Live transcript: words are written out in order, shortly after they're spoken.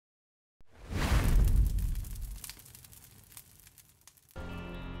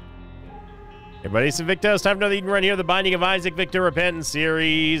Everybody, Sinvicta. It's time for another Eden Run here. The Binding of Isaac Victor Repentance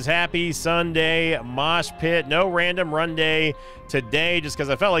series. Happy Sunday, Mosh Pit. No random run day today just because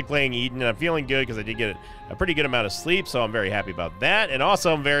I felt like playing Eden. And I'm feeling good because I did get a pretty good amount of sleep, so I'm very happy about that. And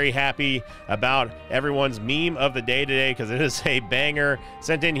also, I'm very happy about everyone's meme of the day today because it is a banger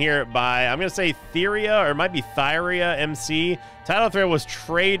sent in here by, I'm going to say Theria, or it might be Thyria MC. Title thread was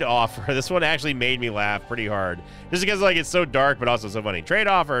Trade Offer. This one actually made me laugh pretty hard. Just because like it's so dark, but also so funny. Trade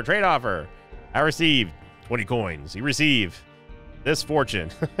Offer, Trade Offer. I received 20 coins. You receive this fortune.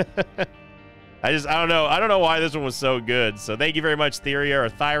 I don't know why this one was so good. So thank you very much, Theria or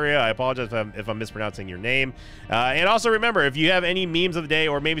Thyria. I apologize if I'm mispronouncing your name. And also remember, if you have any memes of the day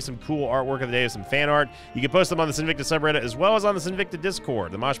or maybe some cool artwork of the day or some fan art, you can post them on the Sinvicta subreddit as well as on the Sinvicta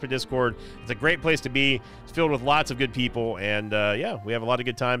Discord, the Mosh Pit Discord. It's a great place to be. It's filled with lots of good people. And yeah, we have a lot of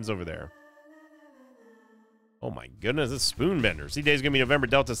good times over there. Oh my goodness, this Spoonbender. C day is going to be November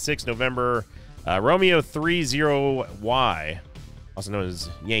Delta 6, November Romeo 30Y, also known as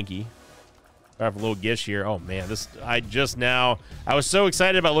Yankee. I have a little gish here. Oh man, I was so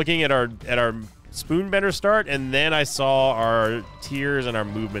excited about looking at our Spoonbender start, and then I saw our tiers and our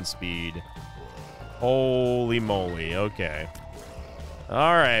movement speed. Holy moly, okay.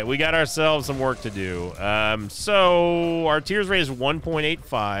 All right, we got ourselves some work to do. So our tiers rate is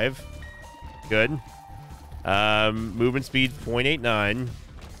 1.85. Good. Movement speed 0.89.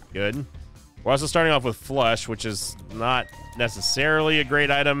 Good. We're also starting off with Flush, which is not necessarily a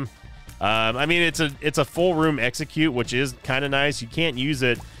great item. I mean, it's a full room execute, which is kind of nice. You can't use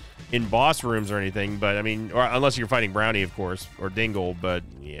it in boss rooms or anything, but I mean, or unless you're fighting Brownie, of course, or Dingle. But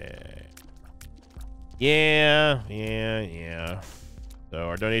yeah. So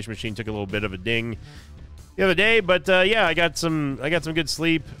our donation machine took a little bit of a ding the other day, but yeah, I got some good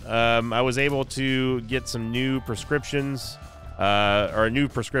sleep. I was able to get some new prescriptions, or a new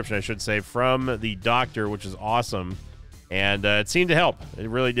prescription, I should say, from the doctor, which is awesome, and it seemed to help. It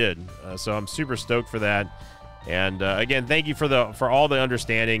really did. So I'm super stoked for that. And again, thank you for all the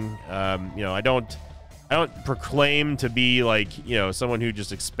understanding. You know, I don't proclaim to be like, you know, someone who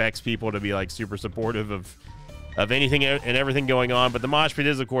just expects people to be like super supportive of anything and everything going on, but the Mosh Pit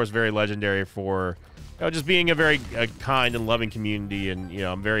is, of course, very legendary for, you know, just being a very kind and loving community. And you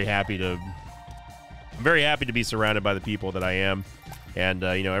know, I'm very happy to be surrounded by the people that I am. And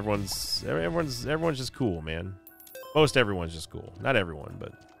you know, everyone's just cool, man. Most everyone's just cool. Not everyone,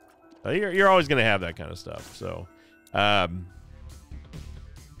 but you're always gonna have that kind of stuff. So I'm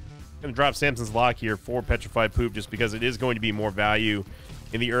gonna drop Samson's Lock here for Petrified Poop just because it is going to be more value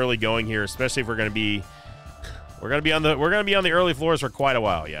in the early going here, especially if we're gonna be on the early floors for quite a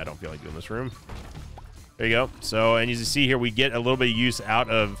while. Yeah, I don't feel like doing this room. There you go. So, and as you see here, we get a little bit of use out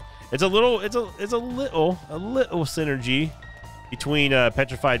of. It's a little synergy between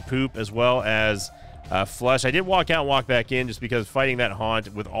Petrified Poop as well as Flush. I did walk out and walk back in just because fighting that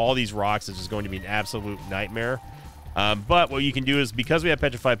haunt with all these rocks is just going to be an absolute nightmare. But what you can do is, because we have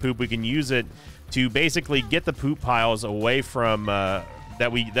Petrified Poop, we can use it to basically get the poop piles away from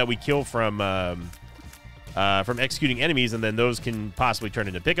that we kill from executing enemies, and then those can possibly turn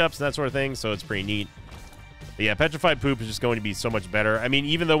into pickups and that sort of thing. So it's pretty neat. But yeah, Petrified Poop is just going to be so much better. I mean,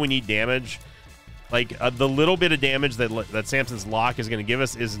 even though we need damage, like the little bit of damage that Samson's Lock is going to give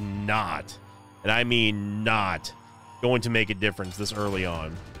us is not, and I mean not, going to make a difference this early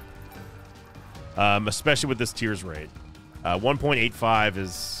on. Especially with this tiers rate. 1.85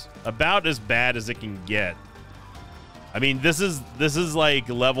 is about as bad as it can get. I mean, this is like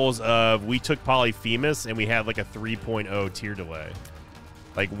levels of, we took Polyphemus and we had like a 3.0 tier delay.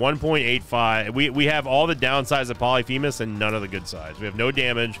 Like 1.85. We have all the downsides of Polyphemus and none of the good sides. We have no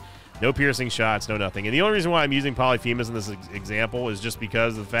damage, no piercing shots, no nothing. And the only reason why I'm using Polyphemus in this example is just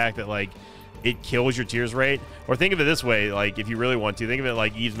because of the fact that, like, it kills your tiers rate. Or think of it this way, like, if you really want to, think of it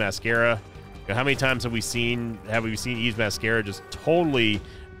like Eve's Mascara. You know, how many times have we seen Eve's Mascara just totally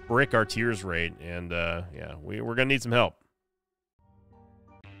brick our tiers rate? And yeah, we're gonna need some help.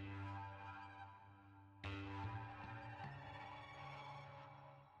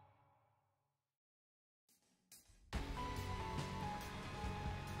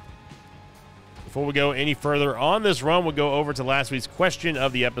 Before we go any further on this run, we'll go over to last week's question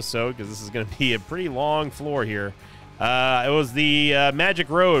of the episode, because this is going to be a pretty long floor here. It was the Magic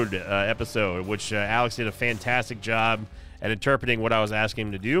Road episode, which Alex did a fantastic job at interpreting what I was asking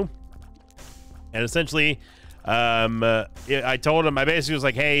him to do. And essentially, I told him, I basically was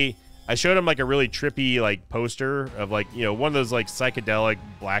like, hey, I showed him like a really trippy like poster of like, you know, one of those like psychedelic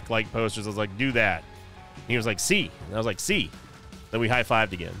blacklight posters. I was like, do that. And he was like, see. And I was like, see. Then we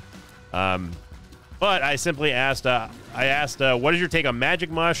high-fived again. But I simply asked, what is your take on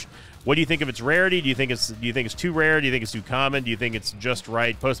Magic Mush? What do you think of its rarity? Do you think it's too rare? Do you think it's too common? Do you think it's just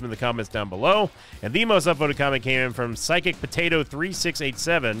right? Post them in the comments down below. And the most upvoted comment came in from Psychic Potato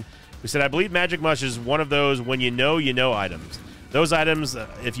 3687, who said, I believe Magic Mush is one of those when you know items. Those items,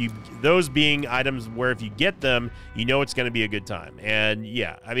 those being items where if you get them, you know it's going to be a good time. And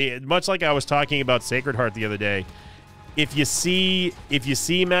yeah, I mean, much like I was talking about Sacred Heart the other day, if you see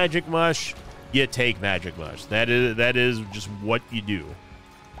Magic Mush, you take Magic Mush. That is just what you do.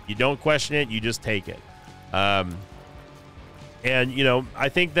 You don't question it, you just take it. And, you know, I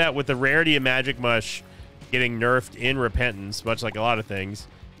think that with the rarity of Magic Mush getting nerfed in Repentance, much like a lot of things,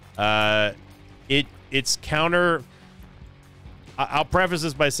 it's counter... I'll preface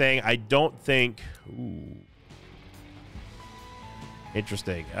this by saying I don't think... Ooh.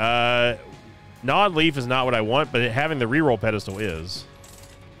 Interesting. Gnawed Leaf is not what I want, but having the reroll pedestal is.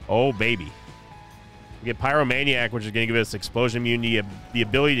 Oh, baby. We get Pyromaniac, which is going to give us explosion immunity, the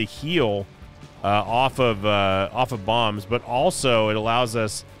ability to heal off of bombs, but also it allows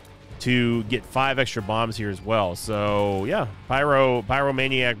us to get 5 extra bombs here as well. So yeah,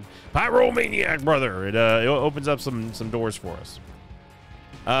 Pyromaniac, brother. It opens up some doors for us.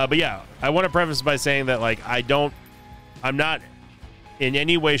 But yeah, I want to preface by saying that like I'm not in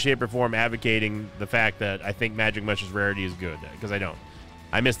any way, shape, or form advocating the fact that I think Magic Mush's rarity is good, because I don't.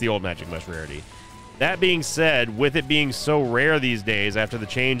 I miss the old Magic Mush rarity. That being said, with it being so rare these days after the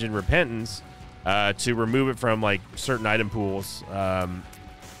change in Repentance to remove it from like certain item pools,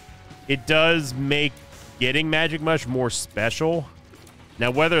 it does make getting Magic Mush more special.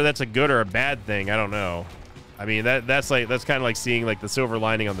 Now, whether that's a good or a bad thing, I don't know. I mean, that's kind of like seeing like the silver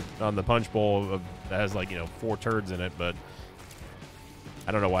lining on the punch bowl that has like, you know, 4 turds in it, but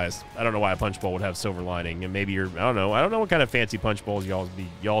I don't know why a punch bowl would have silver lining. And maybe I don't know what kind of fancy punch bowls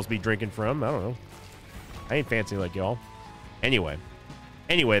y'all's be drinking from. I don't know. I ain't fancy like y'all. Anyway,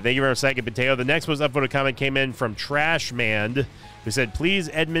 thank you very much, Psychic Potato. The next was upvoted comment came in from Trashman, who said, please,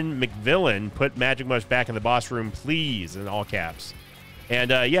 Edmund McVillan, put Magic Mush back in the boss room, please, in all caps.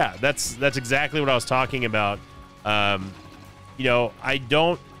 And yeah, that's exactly what I was talking about. You know,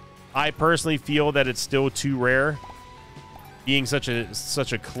 I personally feel that it's still too rare, being such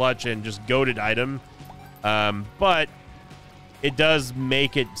a clutch and just goated item. But it does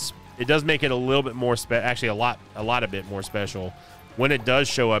make it a little bit more actually a lot of bit more special when it does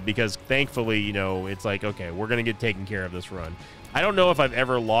show up, because thankfully, you know, it's like, okay, we're gonna get taken care of this run. I don't know if I've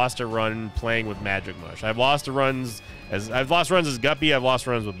ever lost a run playing with Magic Mush. I've lost runs as Guppy. I've lost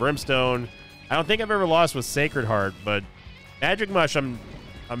runs with Brimstone. I don't think I've ever lost with Sacred Heart, but Magic Mush, I'm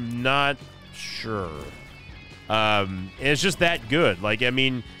not sure. And it's just that good. Like, I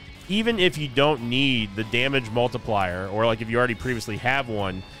mean, even if you don't need the damage multiplier, or like if you already previously have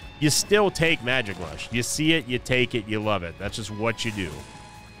one, you still take Magic Mush. You see it, you take it, you love it. That's just what you do.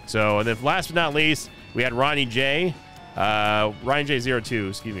 So, and then last but not least, we had Ronnie J. Ronnie J02.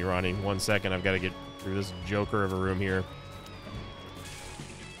 Excuse me, Ronnie. 1 second. I've got to get through this joker of a room here.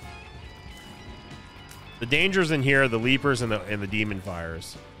 The dangers in here are the Leapers and the Demon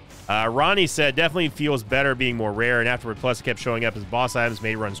Fires. Ronnie said, definitely feels better being more rare, and afterward, plus kept showing up as boss items,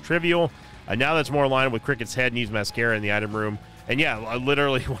 made runs trivial. Now that's more aligned with Cricket's head, needs mascara in the item room. And yeah,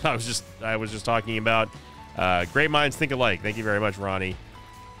 literally what I was just talking about. Great minds think alike. Thank you very much, Ronnie.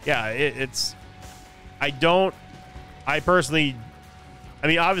 Yeah, I personally, I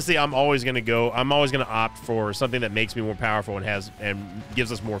mean, obviously I'm always going to opt for something that makes me more powerful and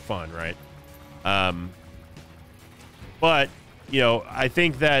gives us more fun, right? But, you know, I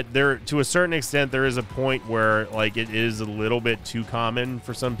think that to a certain extent, there is a point where, like, it is a little bit too common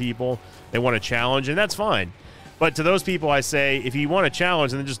for some people. They want a challenge, and that's fine. But to those people, I say, if you want a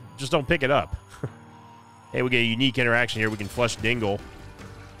challenge, then just don't pick it up. Hey, we get a unique interaction here. We can flush Dingle.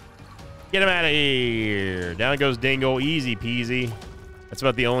 Get him out of here. Down goes Dingle. Easy peasy. That's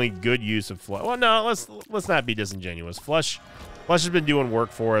about the only good use of Flush. Well, no, let's not be disingenuous. Flush has been doing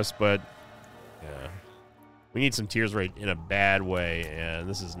work for us, but yeah. We need some tears rate in a bad way, and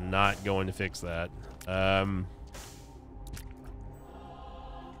this is not going to fix that.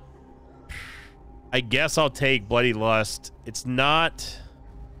 I guess I'll take Bloody Lust. It's not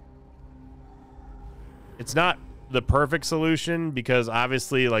the perfect solution, because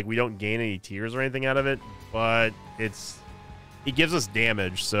obviously, like, we don't gain any tears or anything out of it, but it gives us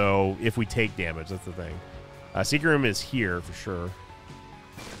damage. So if we take damage, that's the thing. Secret Room is here for sure.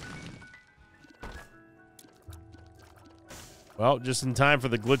 Well, just in time for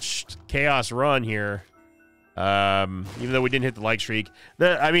the glitched chaos run here. Even though we didn't hit the like streak.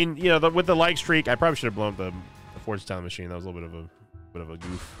 I mean, you know, with the like streak, I probably should have blown up the fortune telling machine. That was a little bit of a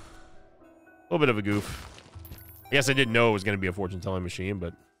goof. little bit of a goof. I guess I didn't know it was going to be a fortune-telling machine,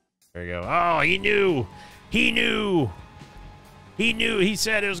 but there you go. Oh, he knew. He knew. He knew. He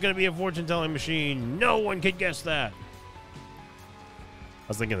said it was going to be a fortune-telling machine. No one could guess that. I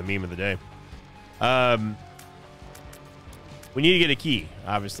was thinking of the meme of the day. We need to get a key,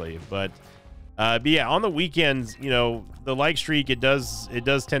 obviously, but yeah, on the weekends, you know, the like streak, it does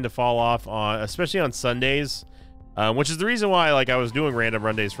tend to fall off on, especially on Sundays, which is the reason why, like, I was doing random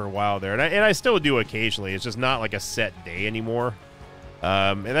run days for a while there, and I still do occasionally. It's just not like a set day anymore,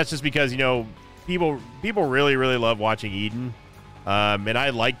 and that's just because, you know, people really love watching Eden, and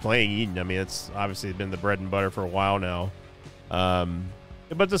I like playing Eden. I mean, it's obviously been the bread and butter for a while now,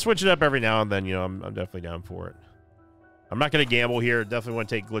 but to switch it up every now and then, you know, I'm definitely down for it. I'm not going to gamble here. Definitely want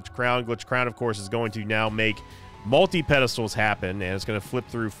to take Glitch Crown. Glitch Crown, of course, is going to now make multi-pedestals happen, and it's going to flip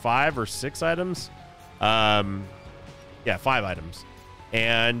through 5 or 6 items. Yeah, 5 items.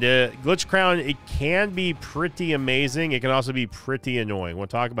 And Glitch Crown, it can be pretty amazing. It can also be pretty annoying. We'll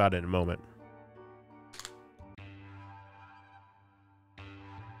talk about it in a moment.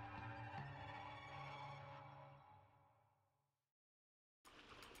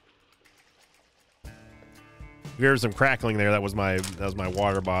 If you heard some crackling there, that was my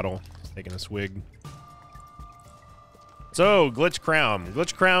water bottle. Taking a swig. So, Glitch Crown.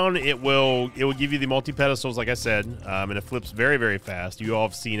 Glitch Crown, it will give you the multi-pedestals, like I said, and it flips very fast. You all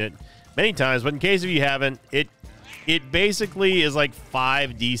have seen it many times, but in case if you haven't, it basically is like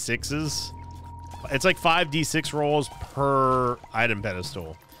 5 D6s. It's like 5 D6 rolls per item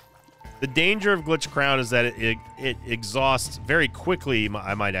pedestal. The danger of Glitch Crown is that it exhausts very quickly,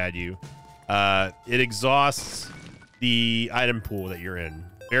 I might add you. It exhausts the item pool that you're in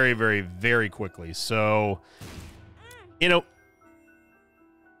very quickly. So, in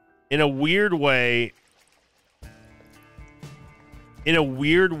a weird way,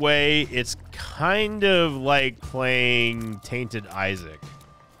 it's kind of like playing Tainted Isaac,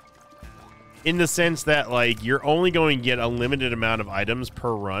 in the sense that, like, you're only going to get a limited amount of items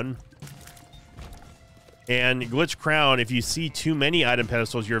per run. And Glitch Crown, if you see too many item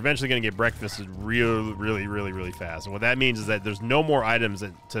pedestals, you're eventually going to get breakfasted really fast. And what that means is that there's no more items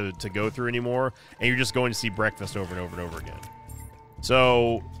to go through anymore, and you're just going to see breakfast over and over again.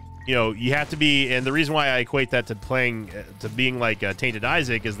 So, you know, you have to be, and the reason why I equate that to being like Tainted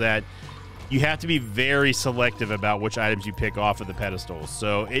Isaac is that you have to be very selective about which items you pick off of the pedestals.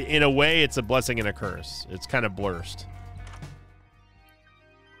 So, in a way, it's a blessing and a curse. It's kind of blurst.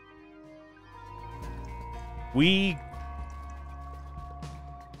 We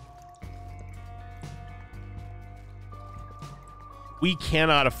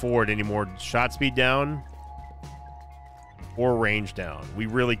cannot afford any more shot speed down or range down. We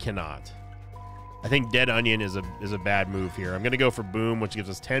really cannot. I think Dead Onion is a bad move here. I'm going to go for Boom, which gives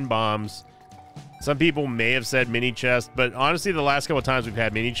us 10 bombs. Some people may have said mini chest, but honestly, the last couple of times we've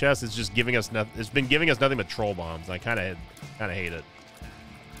had mini chests, it's just giving us nothing. It's been giving us nothing but troll bombs. I kind of hate it.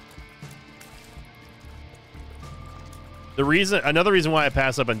 Another reason why I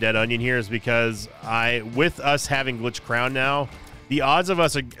pass up on Dead Onion here is because with us having Glitch Crown now, the odds of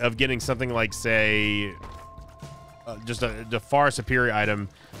us of getting something like, say, just a far superior item,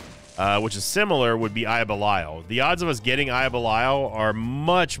 which is similar, would be Eye of Belial. The odds of us getting Eye of Belial are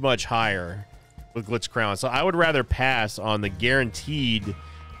much higher with Glitch Crown. So I would rather pass on the guaranteed,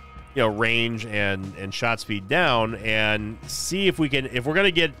 you know, range and shot speed down, and see if we can, if we're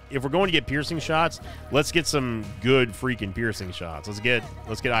going to get piercing shots, let's get some good freaking piercing shots. Let's get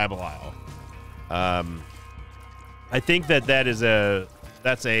Eye of Belial. I think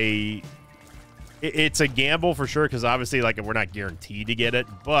it's a gamble for sure, because obviously, like, we're not guaranteed to get it,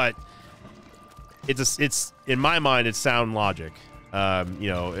 but it's in my mind, it's sound logic. You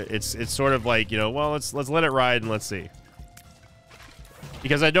know, it's sort of like, you know, well, let's let it ride and let's see.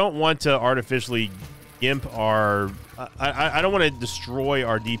 Because I don't want to artificially gimp our... I don't want to destroy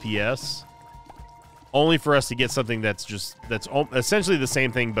our DPS only for us to get something that's essentially the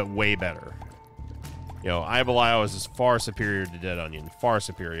same thing but way better. You know, Eye of Belial is just far superior to Dead Onion. Far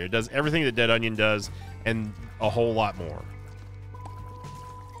superior. It does everything that Dead Onion does and a whole lot more.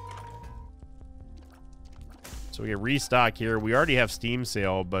 So we get restock here. We already have Steam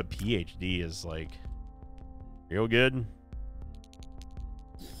Sale, but PhD is, like, real good.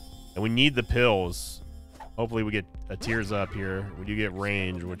 And we need the pills. Hopefully we get a Tears Up here. We do get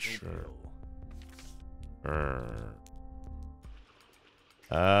range, which... we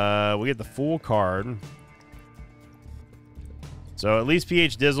get the full card. So at least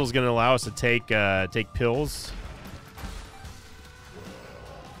PH Dizzle is going to allow us to take pills.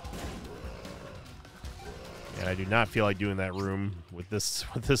 Yeah, I do not feel like doing that room with this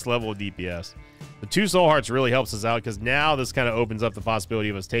level of DPS. The 2 soul hearts really helps us out because now this kind of opens up the possibility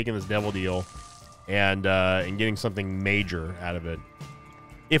of us taking this devil deal and getting something major out of it.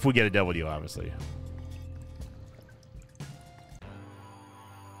 If we get a devil deal, obviously.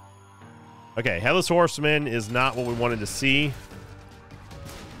 Okay, Headless Horseman is not what we wanted to see.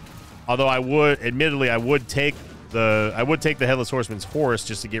 Although I would, admittedly, I would take the Headless Horseman's horse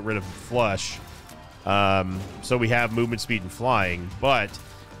just to get rid of Flush. So we have movement speed and flying. But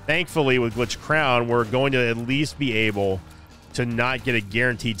thankfully, with Glitch Crown, we're going to at least be able to not get a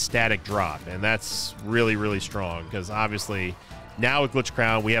guaranteed static drop. And that's really, really strong. Because obviously, now with Glitch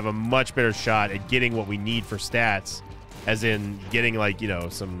Crown, we have a much better shot at getting what we need for stats. As in getting, like, you know,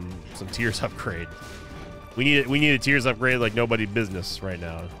 some tiers upgrade. We need a tiers upgrade like nobody's business right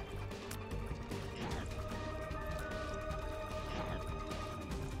now.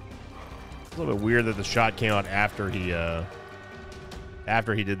 It's a little bit weird that the shot came out after he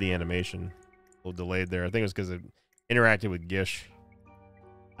did the animation. A little delayed there. I think it was because it interacted with Gish.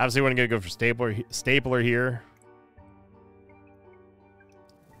 Obviously, we're gonna go for stapler here.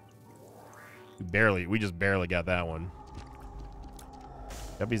 We just barely got that one.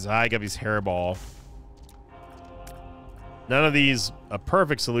 Guppy's Eye, Guppy's Hairball. None of these a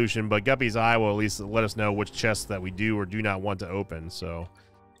perfect solution, but Guppy's Eye will at least let us know which chests that we do or do not want to open. So,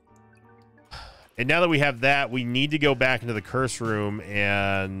 and now that we have that, we need to go back into the curse room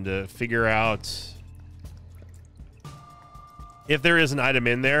and figure out if there is an item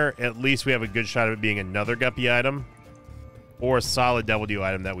in there. At least we have a good shot of it being another Guppy item or a solid Devil Deal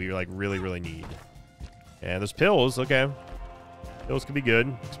item that we like really need. And there's pills. Okay. Pills could be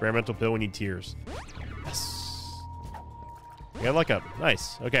good. Experimental pill, we need tears. Yes. We got luck up.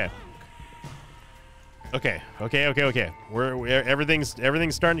 Nice. Okay. Okay. Everything's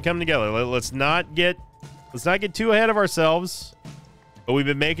starting to come together. Let's not get too ahead of ourselves. But we've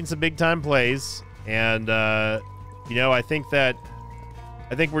been making some big time plays, and you know, I think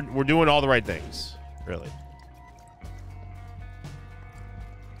we're doing all the right things. Really.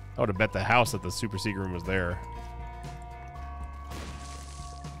 I would have bet the house that the super secret room was there.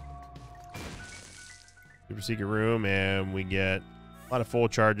 Super secret room, and we get a lot of full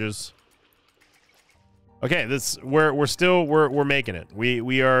charges. Okay, we're making it.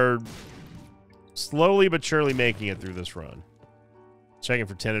 We are slowly but surely making it through this run. Checking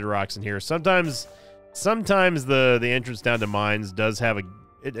for tinted rocks in here. Sometimes the entrance down to mines does have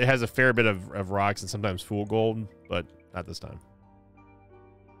it has a fair bit of rocks and sometimes full gold, but not this time.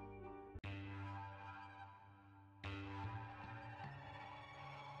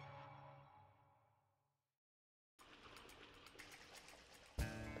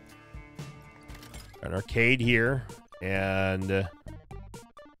 An arcade here, and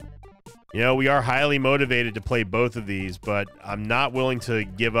you know, we are highly motivated to play both of these, but I'm not willing to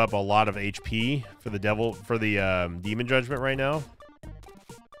give up a lot of HP for the Demon Judgment right now.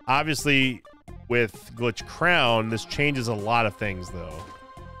 Obviously, with Glitch Crown, this changes a lot of things, though.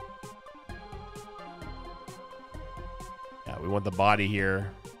 Yeah, we want the body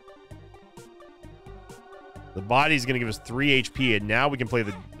here. The body's going to give us 3 HP, and now we can play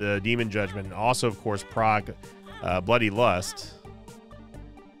the Demon Judgment, and also, of course, proc Bloody Lust.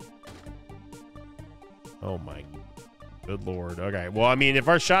 Oh my good lord. Okay, well, I mean, if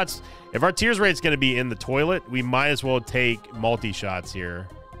our tears rate's going to be in the toilet, we might as well take multi-shots here.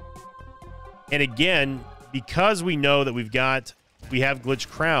 And again, because we know that we have Glitch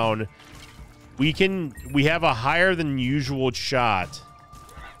Crown, we have a higher than usual shot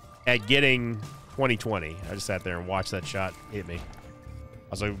at getting 2020. I just sat there and watched that shot hit me.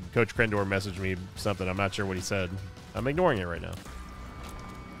 Also, Coach Krendor messaged me something. I'm not sure what he said. I'm ignoring it right now.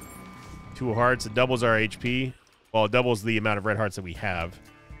 2 hearts. It doubles our HP. Well, it doubles the amount of red hearts that we have.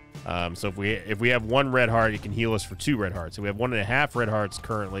 So if we have 1 red heart, it can heal us for 2 red hearts. If we have 1.5 red hearts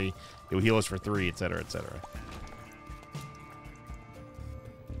currently, it will heal us for 3, etc., etc.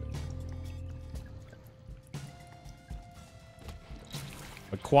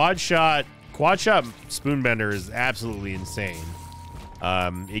 A quad shot Spoonbender is absolutely insane.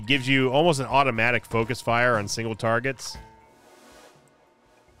 It gives you almost an automatic focus fire on single targets.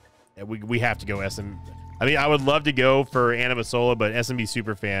 We have to go SM. I mean, I would love to go for Anima Sola, but SMB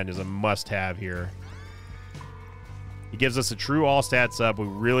Superfan is a must-have here. It gives us a true all stats up. We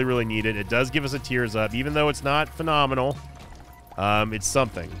really need it. It does give us a tears up, even though it's not phenomenal. It's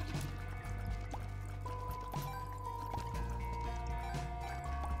something.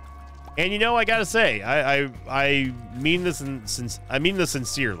 And you know, I gotta say, I mean this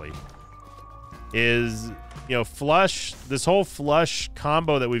sincerely. Is, you know, Flush, this whole Flush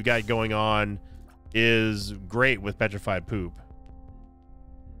combo that we've got going on is great with Petrified Poop.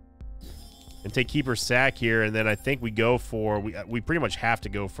 And take Keeper Sack here, and then I think we go for... We pretty much have to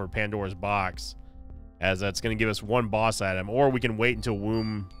go for Pandora's Box, as that's going to give us one boss item, or we can wait until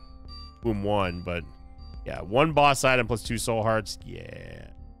Womb 1, but yeah, one boss item plus 2 soul hearts. Yeah.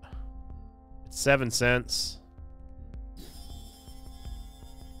 It's 7 cents.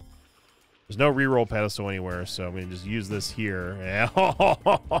 There's no reroll pedestal anywhere, so I'm going to just use this here.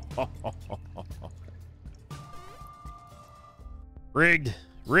 Rigged.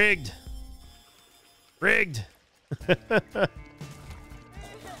 Rigged. Rigged.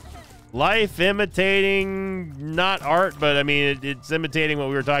 Life imitating, not art, but I mean, it's imitating what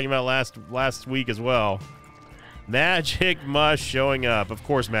we were talking about last week as well. Magic Mush showing up. Of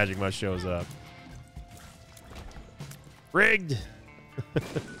course Magic Mush shows up. Rigged.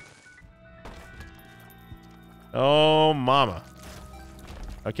 Oh, mama.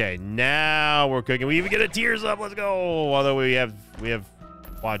 Okay, now we're cooking. We even get a tears up. Let's go. Although we have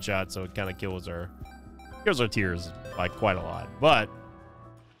quad shot, so it kind of kills our tears by quite a lot. But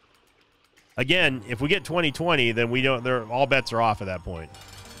again, if we get 2020, then we don't. All bets are off at that point.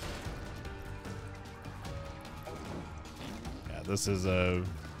 Yeah, this is a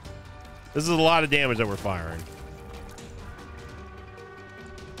lot of damage that we're firing.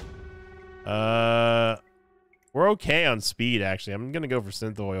 We're okay on speed, actually. I'm gonna go for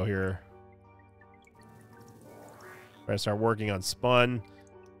synth oil here. Try to start working on spun.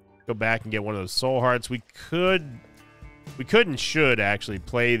 Go back and get one of those soul hearts. We could and should actually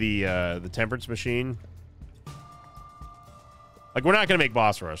play the temperance machine. Like, we're not gonna make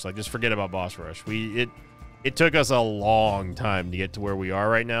boss rush. Like, just forget about boss rush. It took us a long time to get to where we are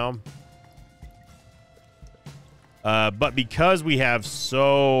right now. But because we have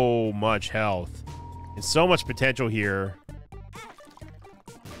so much health and so much potential here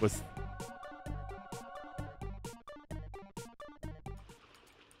with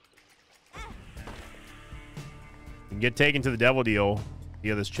and get taken to the devil deal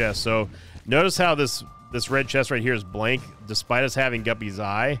via this chest. So notice how this red chest right here is blank despite us having Guppy's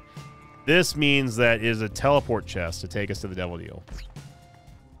Eye. This means that it is a teleport chest to take us to the devil deal.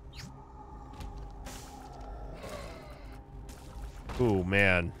 Ooh,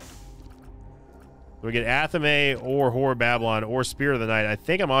 man. We get Athame or Horror Babylon or Spear of the Night. I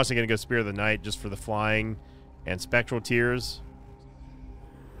think I'm also going to go Spear of the Night just for the flying and Spectral Tears.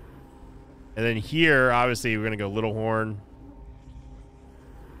 And then here, obviously, we're going to go Little Horn.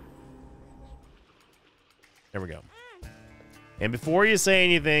 There we go. And before you say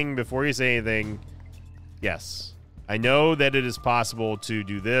anything, yes. I know that it is possible to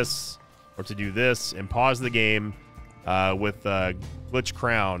do this or to do this and pause the game with Glitch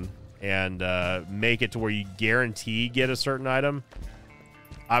Crown and make it to where you guarantee get a certain item.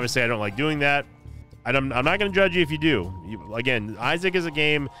 Obviously, I don't like doing that. I'm not going to judge you if you do. Again, Isaac is a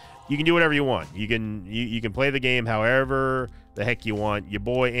game. You can do whatever you want. You can play the game however the heck you want. Your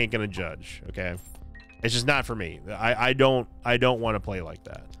boy ain't going to judge, okay? It's just not for me. I don't want to play like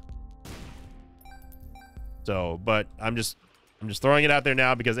that. So, but I'm just throwing it out there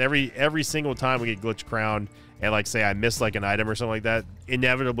now because every single time we get Glitch Crown and, like, say I miss like an item or something like that,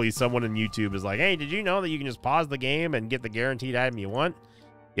 inevitably someone on YouTube is like, hey, did you know that you can just pause the game and get the guaranteed item you want?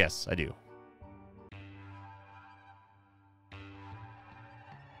 Yes, I do.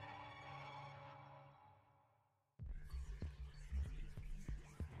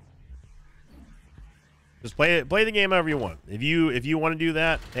 Just play the game however you want. If you want to do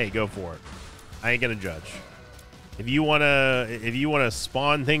that, hey, go for it. I ain't gonna judge. If you wanna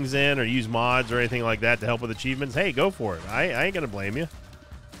spawn things in or use mods or anything like that to help with achievements, hey, go for it. I ain't gonna blame you.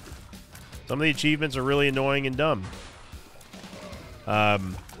 Some of the achievements are really annoying and dumb.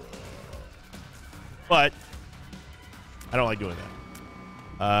 But I don't like doing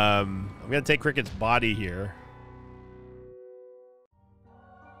that. I'm gonna take Cricket's body here.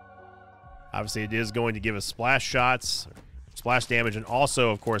 Obviously, it is going to give us splash shots, splash damage, and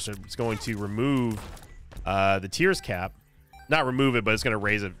also, of course, it's going to remove the tears cap. Not remove it, but it's going to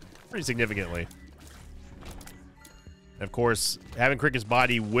raise it pretty significantly. And of course, having Cricket's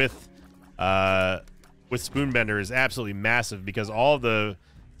body with Spoonbender is absolutely massive because all of the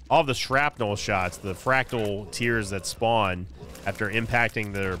shrapnel shots, the fractal tears that spawn after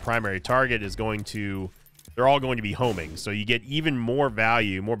impacting their primary target is going to... They're all going to be homing, so you get even more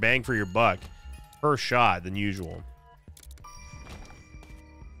value, more bang for your buck per shot than usual.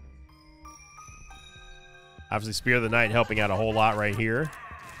 Obviously, Spear of the Night helping out a whole lot right here.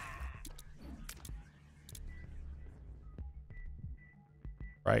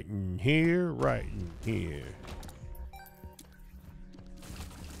 Right in here, right in here.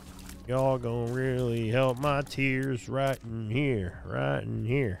 Y'all gonna really help my tears right in here, right in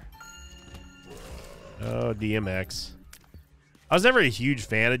here. Oh, DMX. I was never a huge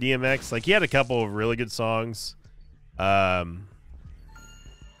fan of DMX. Like, he had a couple of really good songs. The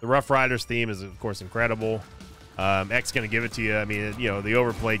Rough Riders theme is, of course, incredible. X gonna give it to you. I mean, you know, the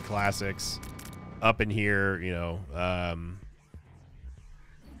overplayed classics up in here. You know,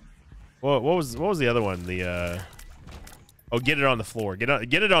 what was the other one? The oh, Get It on the Floor. Get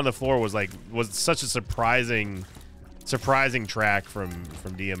It on the Floor was such a surprising track from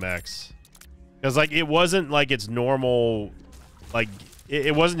DMX, because like it wasn't like its normal, like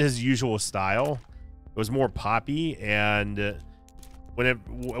it wasn't his usual style. It was more poppy, and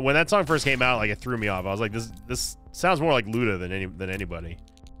when that song first came out, like, it threw me off. I was like, this sounds more like Luda than anybody.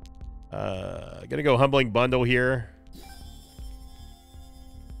 Gonna go Humbling Bundle here.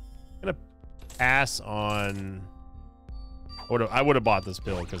 Gonna pass on. I would have bought this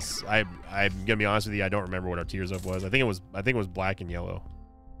pill because I'm gonna be honest with you, I don't remember what our Tears Up was. I think it was Black and Yellow.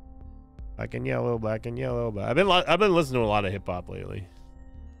 Black and Yellow, Black and Yellow. But I've been listening to a lot of hip hop lately.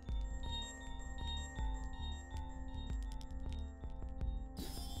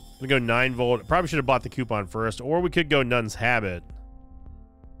 We go 9 volt. Probably should have bought the coupon first, or we could go Nun's Habit.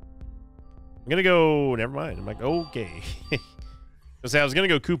 I'm gonna go. Never mind. I'm like, okay. I was gonna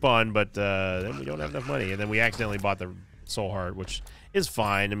go coupon, but then we don't have enough money, and then we accidentally bought the Soul Heart, which is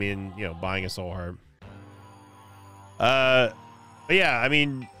fine. I mean, you know, buying a Soul Heart. But yeah, I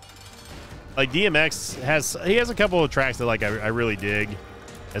mean, like, DMX has a couple of tracks that like I really dig,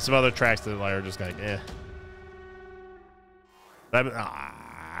 and some other tracks that like, are just like eh. But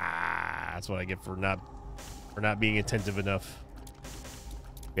that's what I get for not being attentive enough.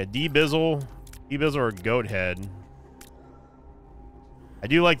 We got D-Bizzle or Goat Head. I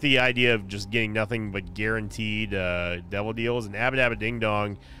do like the idea of just getting nothing but guaranteed devil deals. And Abba Dabba Ding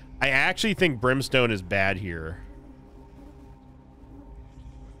Dong, I actually think Brimstone is bad here.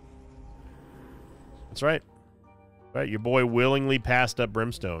 That's right. Right, your boy willingly passed up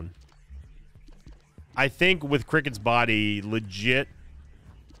Brimstone. I think with Cricket's Body, legit,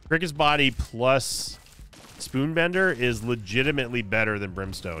 Cricket's Body plus Spoonbender is legitimately better than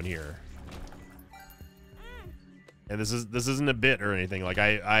Brimstone here. And this isn't a bit or anything. Like,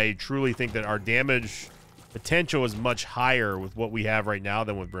 I truly think that our damage potential is much higher with what we have right now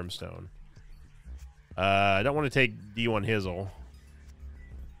than with Brimstone. I don't want to take D1 Hizzle.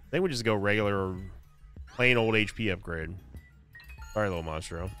 I think we just go regular, plain old HP upgrade. Sorry, little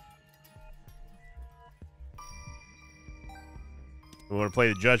Monstro. We want to play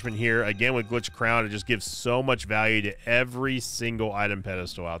the Judgment here. Again, with Glitch Crown, it just gives so much value to every single item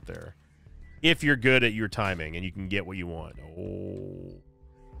pedestal out there. If you're good at your timing and you can get what you want.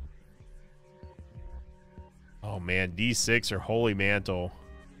 Oh man, D6 or Holy Mantle.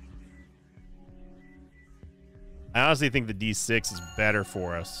 I honestly think the D6 is better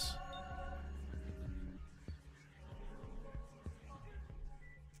for us.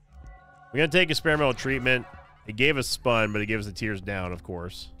 We're going to take Experimental Treatment. It gave us Spun, but it gave us the Tears Down, of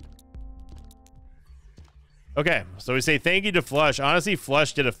course. Okay, so we say thank you to Flush. Honestly,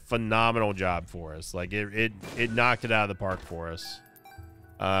 Flush did a phenomenal job for us. Like, it knocked it out of the park for us.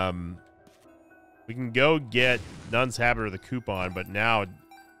 We can go get Nun's Habit or the coupon, but now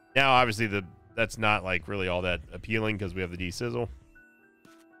obviously that's not like really all that appealing because we have the D-Sizzle.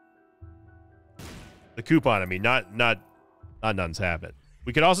 The coupon, I mean, not Nun's Habit.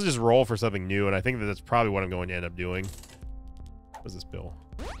 We could also just roll for something new, and I think that's probably what I'm going to end up doing. What's this bill?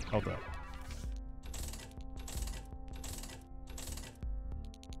 Health up.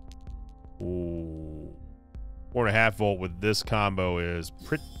 Ooh. 4.5 volt with this combo is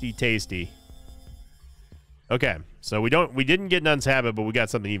pretty tasty. Okay, so we didn't get Nun's Habit, but we got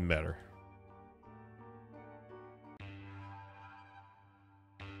something even better.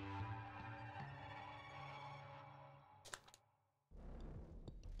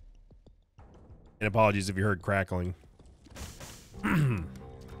 And apologies if you heard crackling.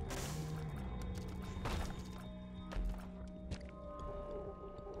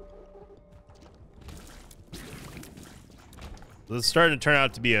 This is starting to turn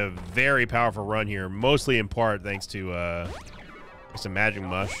out to be a very powerful run here, mostly in part thanks to some Magic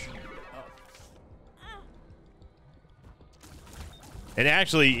Mush. And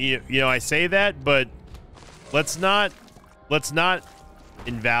actually, you know, I say that, but let's not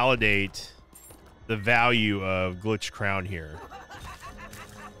invalidate the value of Glitch Crown here.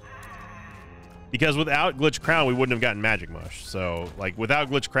 Because without Glitch Crown, we wouldn't have gotten Magic Mush. So, like, without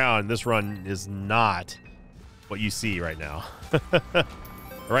Glitch Crown, this run is not what you see right now.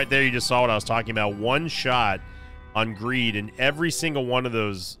 Right there, you just saw what I was talking about. One shot on greed, and every single one of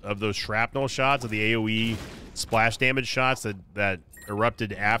those shrapnel shots, of the AoE splash damage shots that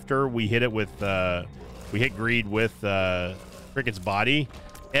erupted after we hit it with we hit greed with Cricket's body,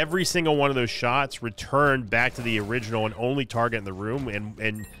 every single one of those shots returned back to the original and only target in the room,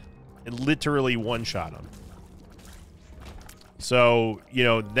 and literally one-shot him. So, you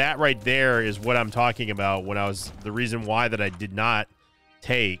know, that right there is what I'm talking about when the reason why that I did not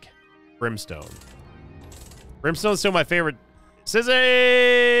take Brimstone. Brimstone's still my favorite. Sissy!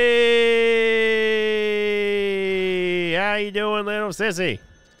 How you doing, little sissy?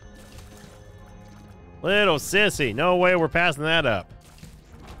 Little sissy. No way we're passing that up.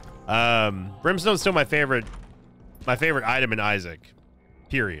 Brimstone's still my favorite item in Isaac.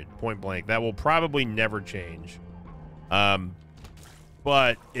 Period. Point blank. That will probably never change.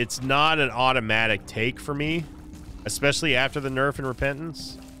 But it's not an automatic take for me, especially after the nerf and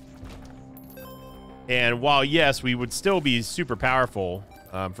Repentance. And while, yes, we would still be super powerful,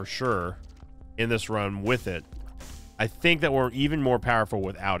 for sure, in this run with it, I think that we're even more powerful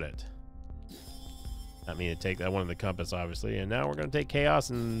without it. Not me to take that one in the compass, obviously, and now we're going to take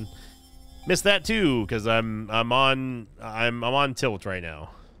Chaos and miss that too, because I'm on tilt right now.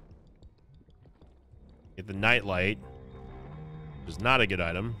 Get the Nightlight, which is not a good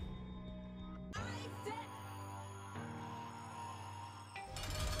item.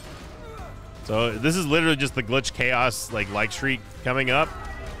 So this is literally just the glitch Chaos like streak coming up,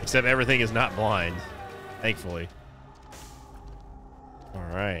 except everything is not blind, thankfully.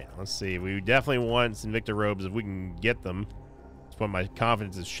 All right, let's see. We definitely want Sinvicta robes if we can get them. That's when my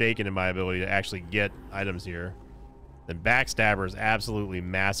confidence is shaken in my ability to actually get items here. Then Backstabber is absolutely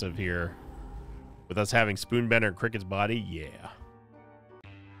massive here. With us having Spoonbender and Cricket's body, yeah.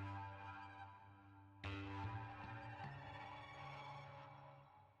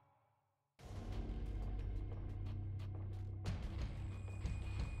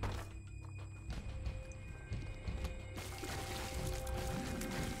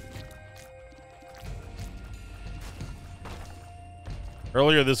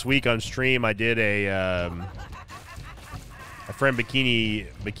 Earlier this week on stream, I did a friend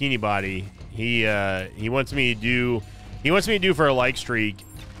Bikini Body. He wants me to do for a like streak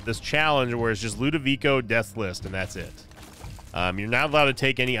this challenge where it's just Ludovico Death List and that's it. You're not allowed to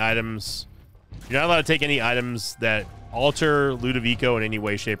take any items. You're not allowed to take any items that alter Ludovico in any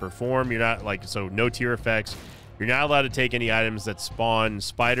way, shape, or form. You're not so no tier effects. You're not allowed to take any items that spawn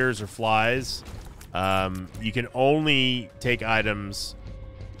spiders or flies. You can only take items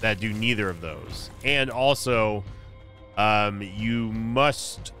that do neither of those. And also, you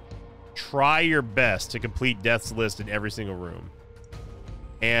must try your best to complete Death's List in every single room.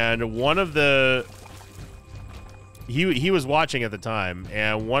 And one of the... He was watching at the time,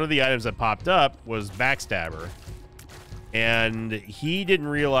 and one of the items that popped up was Backstabber. And he didn't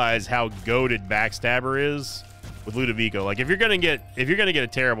realize how goated Backstabber is with Ludovico. Like, if you're gonna get a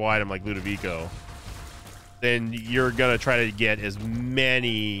terrible item like Ludovico, then you're gonna try to get as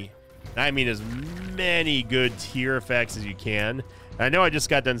many good tier effects as you can. And I know I just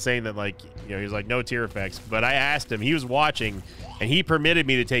got done saying that, like, you know, he's like, no tier effects, but I asked him, he was watching, and he permitted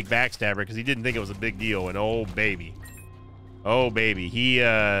me to take Backstabber because he didn't think it was a big deal. And oh baby, he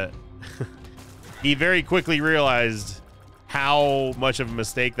he very quickly realized how much of a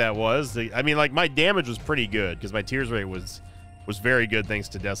mistake that was. I mean, like, my damage was pretty good because my tears rate was very good thanks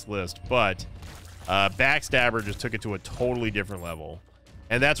to Death's List, but Backstabber just took it to a totally different level.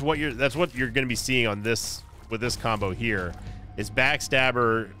 And that's what you're going to be seeing on this with this combo here, is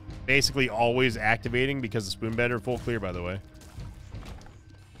Backstabber basically always activating because of Spoonbender full clear, by the way.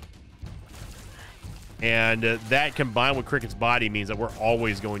 And that combined with Cricket's body means that we're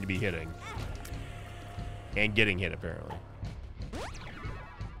always going to be hitting and getting hit, apparently. I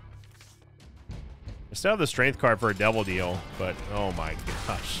still have the strength card for a devil deal, but oh my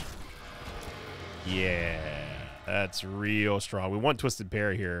gosh. Yeah, that's real strong. We want Twisted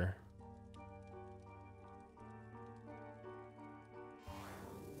Pair here.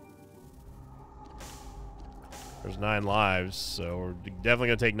 There's 9 lives, so we're definitely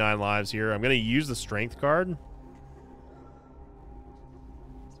going to take 9 lives here. I'm going to use the strength card.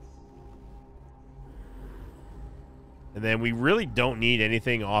 And then we really don't need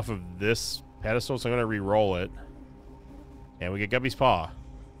anything off of this pedestal, so I'm going to re-roll it. And we get Guppy's Paw.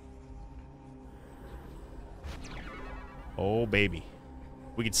 Oh, baby.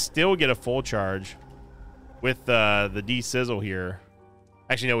 We could still get a full charge with the D-Sizzle here.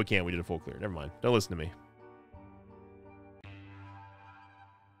 Actually, no, we can't. We did a full clear. Never mind. Don't listen to me.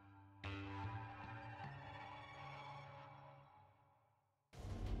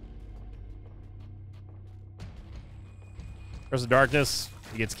 Curse of Darkness,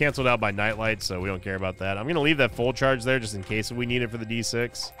 it gets canceled out by Nightlight, so we don't care about that. I'm going to leave that full charge there just in case we need it for the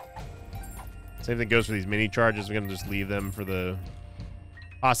D6. Same thing goes for these mini charges. We're going to just leave them for the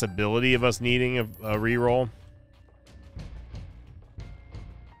possibility of us needing a reroll.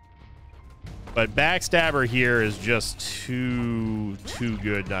 But Backstabber here is just too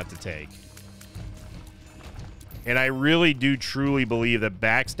good not to take. And I really do truly believe that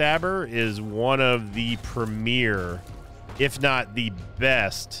Backstabber is one of the premier, if not the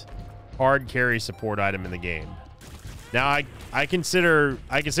best, hard carry support item in the game. Now, I consider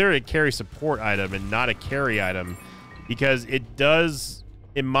it a carry support item and not a carry item because it does,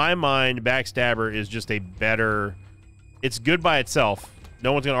 in my mind, Backstabber is just a better, it's good by itself.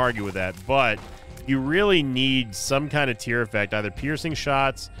 No one's going to argue with that, but you really need some kind of tear effect, either piercing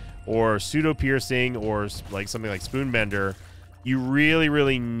shots or pseudo piercing or like something like Spoonbender. You really,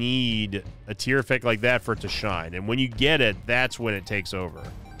 really need a tear effect like that for it to shine. And when you get it, that's when it takes over.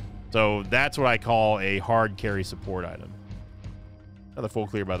 So that's what I call a hard carry support item. Another full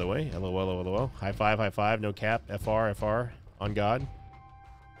clear, by the way. LOL, LOL. High five, no cap. FR, on God.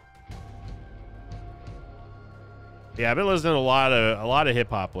 Yeah, I've been listening to a lot of hip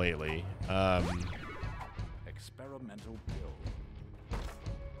hop lately. Experimental build.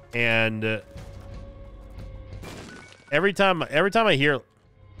 And every time I hear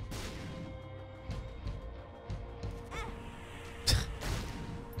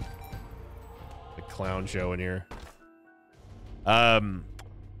the clown show in here.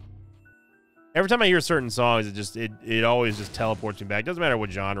 Every time I hear certain songs, it always just teleports me back. Doesn't matter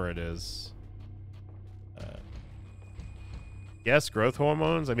what genre it is. Yes, growth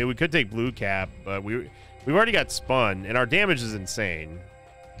hormones. I mean, we could take blue cap, but we've already got spun, and our damage is insane.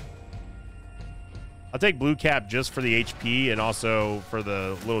 I'll take blue cap just for the HP and also for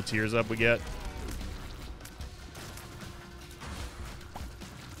the little tears up we get.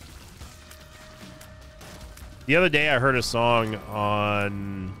 The other day I heard a song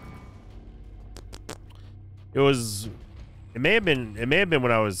on, it may have been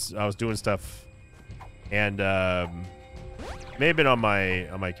when I was doing stuff, and may have been on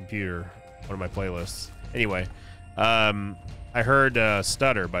my computer, one of my playlists. Anyway, I heard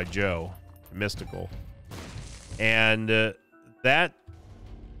Stutter by Joe, Mystical. And that,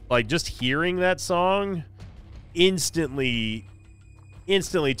 like, just hearing that song instantly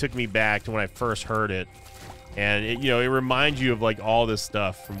took me back to when I first heard it. And it, it reminds you of like all this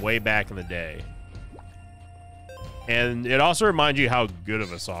stuff from way back in the day. And it also reminds you how good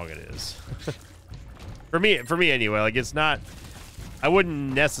of a song it is. For me anyway, like it's not, I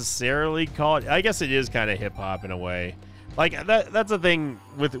wouldn't necessarily call it, I guess it is kind of hip hop in a way. Like that's the thing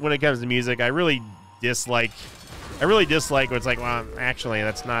with when it comes to music, I really dislike when it's like, well, actually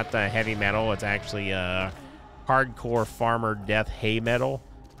that's not heavy metal, it's actually hardcore farmer death hay metal.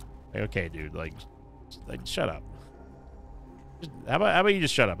 Like, okay, dude, like shut up. How about you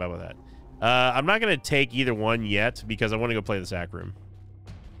just shut up? How about that? I'm not gonna take either one yet because I want to go play the sack room.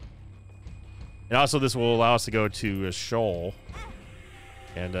 And also this will allow us to go to a shoal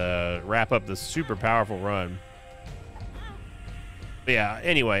and wrap up the super powerful run. But yeah,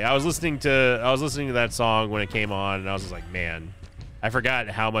 anyway, I was listening to that song when it came on, and I was just like, man, I forgot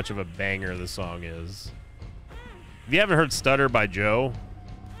how much of a banger this song is. If you haven't heard Stutter by Joe,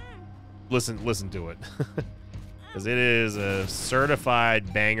 listen to it. Because it is a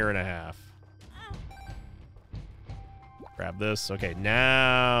certified banger and a half. Grab this. Okay,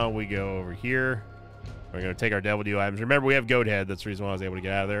 now we go over here. We're going to take our Devil Deal items. Remember, we have Goat Head. That's the reason why I was able to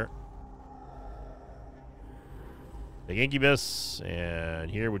get out of there. Take Incubus. And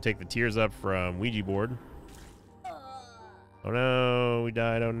here we take the tears up from Ouija board. Oh no, we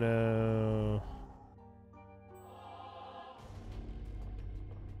died. Oh no.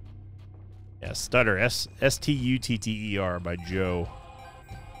 Yeah, Stutter. S-T-U-T-T-E-R by Joe.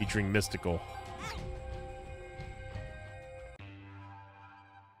 Featuring Mystical.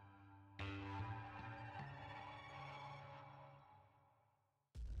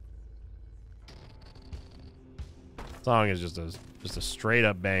 Song is just a straight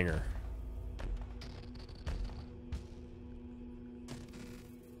up banger.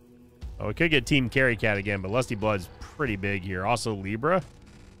 Oh, we could get Team Carry Cat again, but Lusty Blood's pretty big here. Also Libra.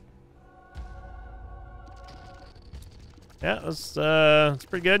 Yeah, that's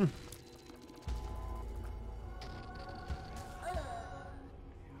pretty good.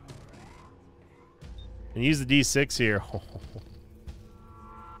 And use the D6 here.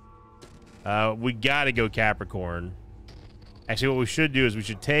 We gotta go Capricorn. Actually, what we should do is we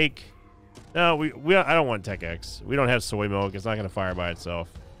should take... No, I don't want Tech X. We don't have soy milk. It's not going to fire by itself.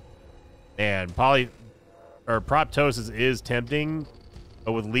 And or Proptosis is tempting,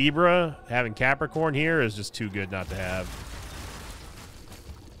 but with Libra, having Capricorn here is just too good not to have.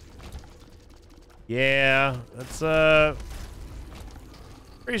 Yeah, that's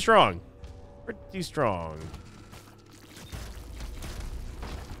pretty strong. Pretty strong.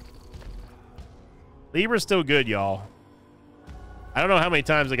 Libra's still good, y'all. I don't know how many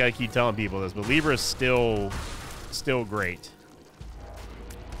times I gotta keep telling people this, but Libra's still great.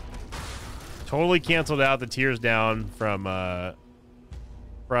 Totally canceled out the Tears Down from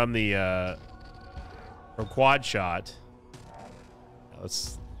Quad Shot.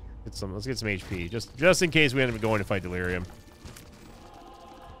 Let's get some HP just in case we end up going to fight Delirium,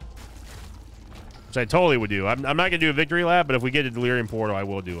 which I totally would do. I'm not gonna do a victory lap, but if we get a Delirium portal, I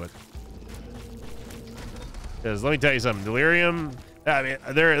will do it. Because let me tell you something, Delirium, I mean,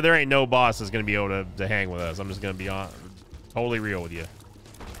 there ain't no boss that's gonna be able to hang with us. I'm just gonna be totally real with you.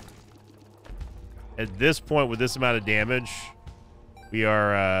 At this point, with this amount of damage, we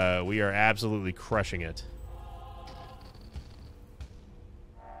are absolutely crushing it.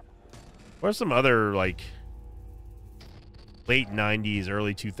 What are some other like late '90s,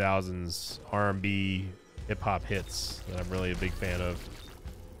 early 2000s R&B hip hop hits that I'm really a big fan of?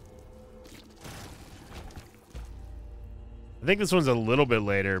 I think this one's a little bit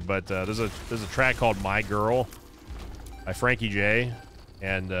later, but there's a track called "My Girl" by Frankie J,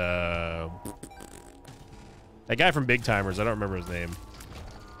 and that guy from Big Timers, I don't remember his name.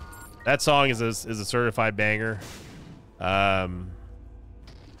 That song is a certified banger. I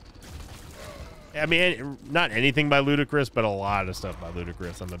mean, not anything by Ludacris, but a lot of stuff by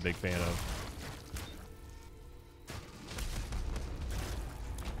Ludacris I'm a big fan of.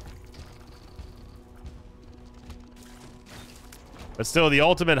 But still, the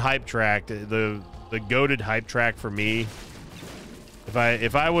ultimate hype track, the goated hype track for me. If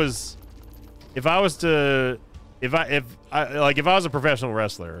I was a professional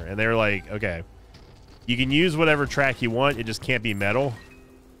wrestler and they're like, okay, you can use whatever track you want, it just can't be metal.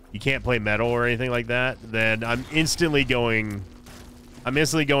 You can't play metal or anything like that. Then I'm instantly going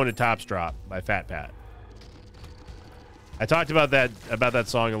to Tops Drop by Fat Pat. I talked about that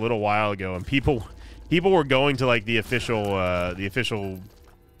song a little while ago, and people were going to like the official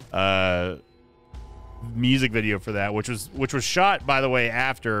music video for that, which was shot, by the way,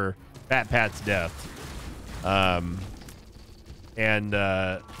 after Fat Pat's death. And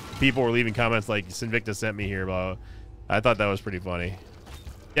people were leaving comments like Sinvicta sent me here, blah. I thought that was pretty funny.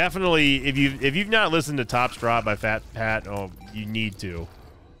 Definitely, if you've not listened to Tops Drop by Fat Pat, oh, you need to.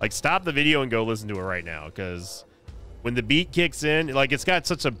 Like, stop the video and go listen to it right now, because when the beat kicks in, like, it's got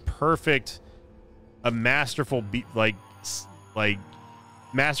such a perfect, a masterful beat, like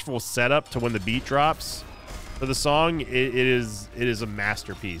masterful setup to when the beat drops for the song. It is a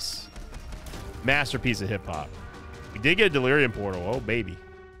masterpiece of hip hop. We did get a Delirium portal. Oh baby,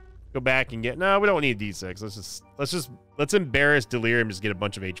 go back and get. No, we don't need D6. Let's embarrass Delirium. Just get a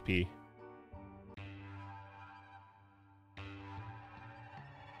bunch of HP.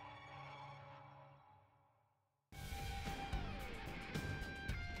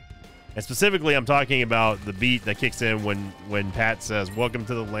 And specifically, I'm talking about the beat that kicks in when Pat says, "Welcome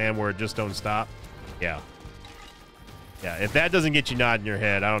to the land where it just don't stop." Yeah. Yeah, if that doesn't get you nodding your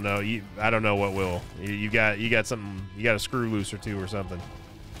head, I don't know. I don't know what will. You got something. You got a screw loose or two or something.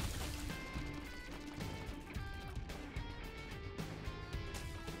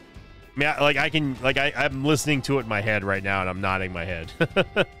 I mean, I'm listening to it in my head right now, and I'm nodding my head.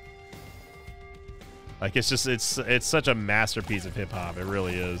 Like, it's such a masterpiece of hip hop. It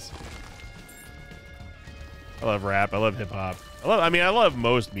really is. I love rap. I love hip hop. I love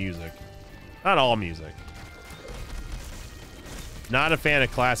most music, not all music. Not a fan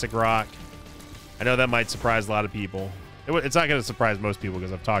of classic rock. I know that might surprise a lot of people. It's not going to surprise most people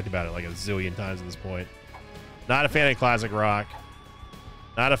because I've talked about it like a zillion times at this point. Not a fan of classic rock.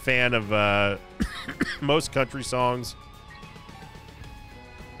 Not a fan of most country songs.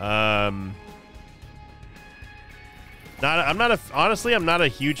 Honestly, I'm not a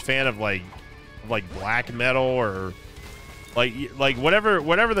huge fan of like black metal or like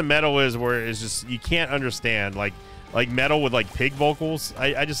whatever the metal is, where it's just you can't understand like metal with like pig vocals.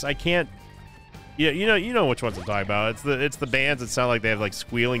 I can't. Yeah, you know which ones I'm talking about. It's the bands that sound like they have like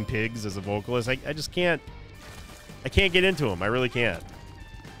squealing pigs as a vocalist. I just can't. I can't get into them. I really can't.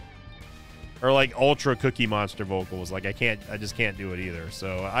 Or like ultra Cookie Monster vocals. Like I just can't do it either.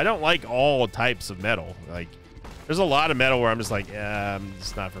 So I don't like all types of metal. Like there's a lot of metal where I'm just like,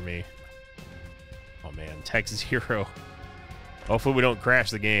 it's not for me. Oh man, Texas Hero. Hopefully we don't crash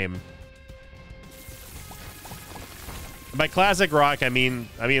the game. By classic rock, I mean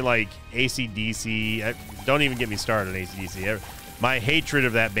like AC/DC. Don't even get me started on AC/DC. My hatred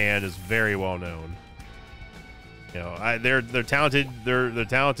of that band is very well known. You know, they're talented. They're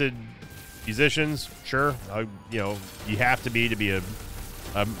talented musicians. Sure, you know, you have to be a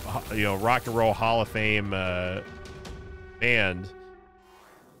you know, rock and roll Hall of Fame band.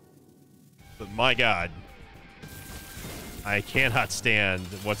 But my God, I cannot stand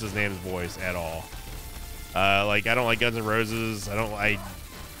what's his name's voice at all. Like, I don't like Guns N' Roses. I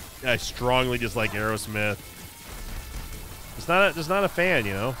strongly dislike Aerosmith. Just not a fan,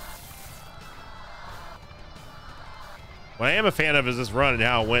 you know. What I am a fan of is this run and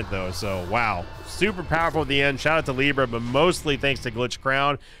how it went, though. So, wow. Super powerful at the end. Shout out to Libra, but mostly thanks to Glitch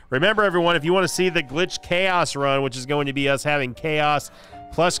Crown. Remember, everyone, if you want to see the Glitch Chaos run, which is going to be us having Chaos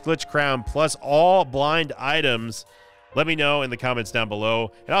plus Glitch Crown plus all blind items, let me know in the comments down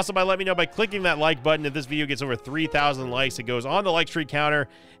below. And also let me know by clicking that like button. If this video gets over 3,000 likes, it goes on the like streak counter.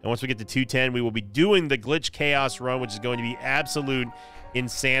 And once we get to 210, we will be doing the Glitch Chaos run, which is going to be absolute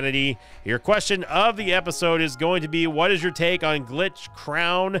insanity. Your question of the episode is going to be, what is your take on Glitch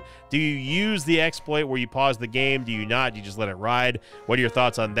Crown? Do you use the exploit where you pause the game? Do you not? Do you just let it ride? What are your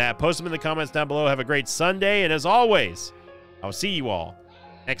thoughts on that? Post them in the comments down below. Have a great Sunday. And as always, I'll see you all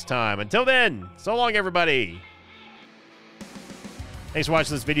next time. Until then, so long, everybody. Thanks for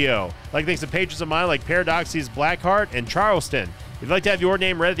watching this video. Thanks to patrons of mine like Paradoxes, Blackheart, and Charleston. If you'd like to have your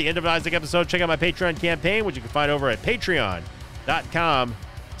name read at the end of an Isaac episode, check out my Patreon campaign, which you can find over at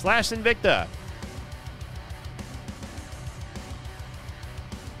patreon.com/Sinvicta.